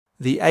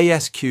The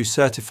ASQ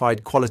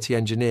Certified Quality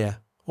Engineer,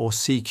 or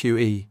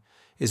CQE,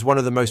 is one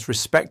of the most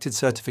respected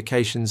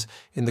certifications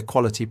in the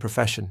quality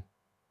profession.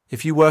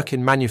 If you work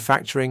in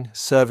manufacturing,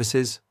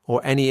 services,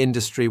 or any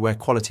industry where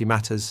quality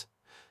matters,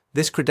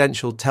 this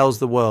credential tells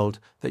the world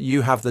that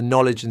you have the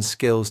knowledge and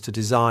skills to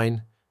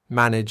design,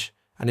 manage,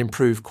 and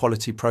improve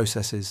quality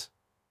processes.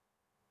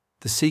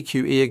 The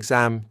CQE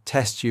exam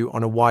tests you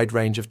on a wide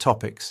range of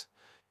topics.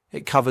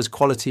 It covers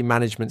quality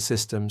management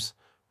systems,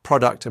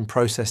 product and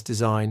process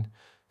design,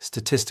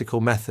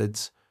 statistical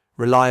methods,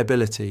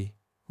 reliability,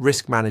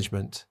 risk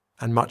management,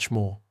 and much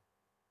more.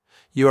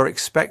 You are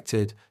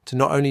expected to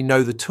not only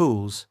know the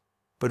tools,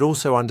 but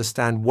also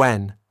understand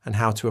when and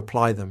how to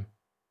apply them.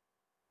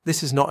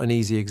 This is not an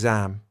easy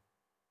exam.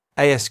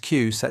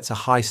 ASQ sets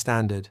a high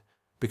standard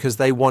because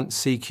they want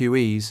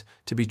CQEs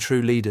to be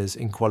true leaders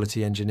in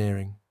quality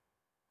engineering.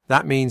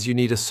 That means you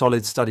need a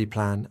solid study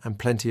plan and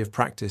plenty of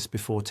practice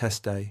before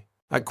test day.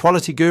 At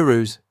Quality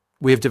Gurus,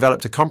 we have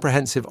developed a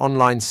comprehensive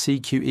online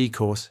CQE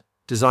course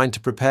designed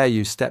to prepare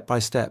you step by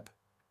step.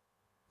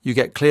 You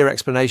get clear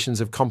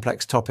explanations of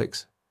complex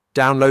topics,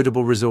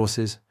 downloadable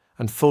resources,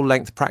 and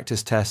full-length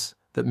practice tests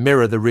that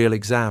mirror the real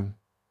exam.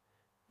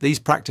 These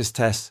practice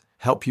tests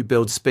help you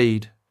build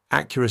speed,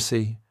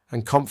 accuracy,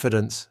 and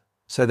confidence,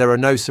 so there are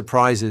no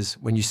surprises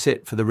when you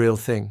sit for the real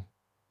thing.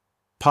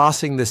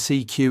 Passing the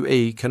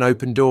CQE can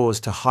open doors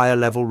to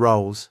higher-level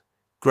roles,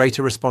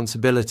 greater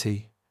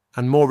responsibility,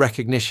 and more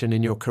recognition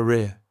in your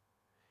career.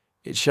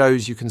 It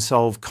shows you can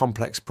solve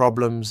complex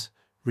problems,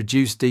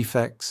 reduce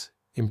defects,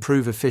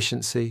 improve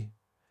efficiency,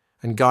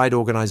 and guide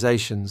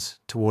organizations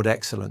toward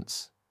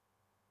excellence.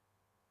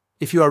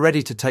 If you are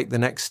ready to take the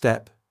next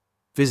step,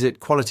 visit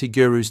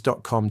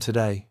qualitygurus.com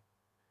today.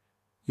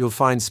 You'll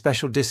find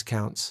special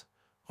discounts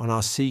on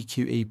our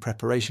CQE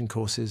preparation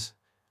courses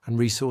and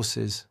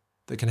resources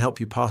that can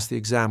help you pass the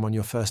exam on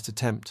your first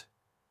attempt.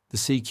 The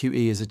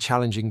CQE is a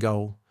challenging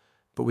goal,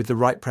 but with the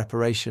right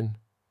preparation,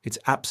 it's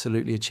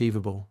absolutely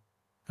achievable,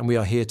 and we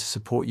are here to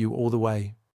support you all the way.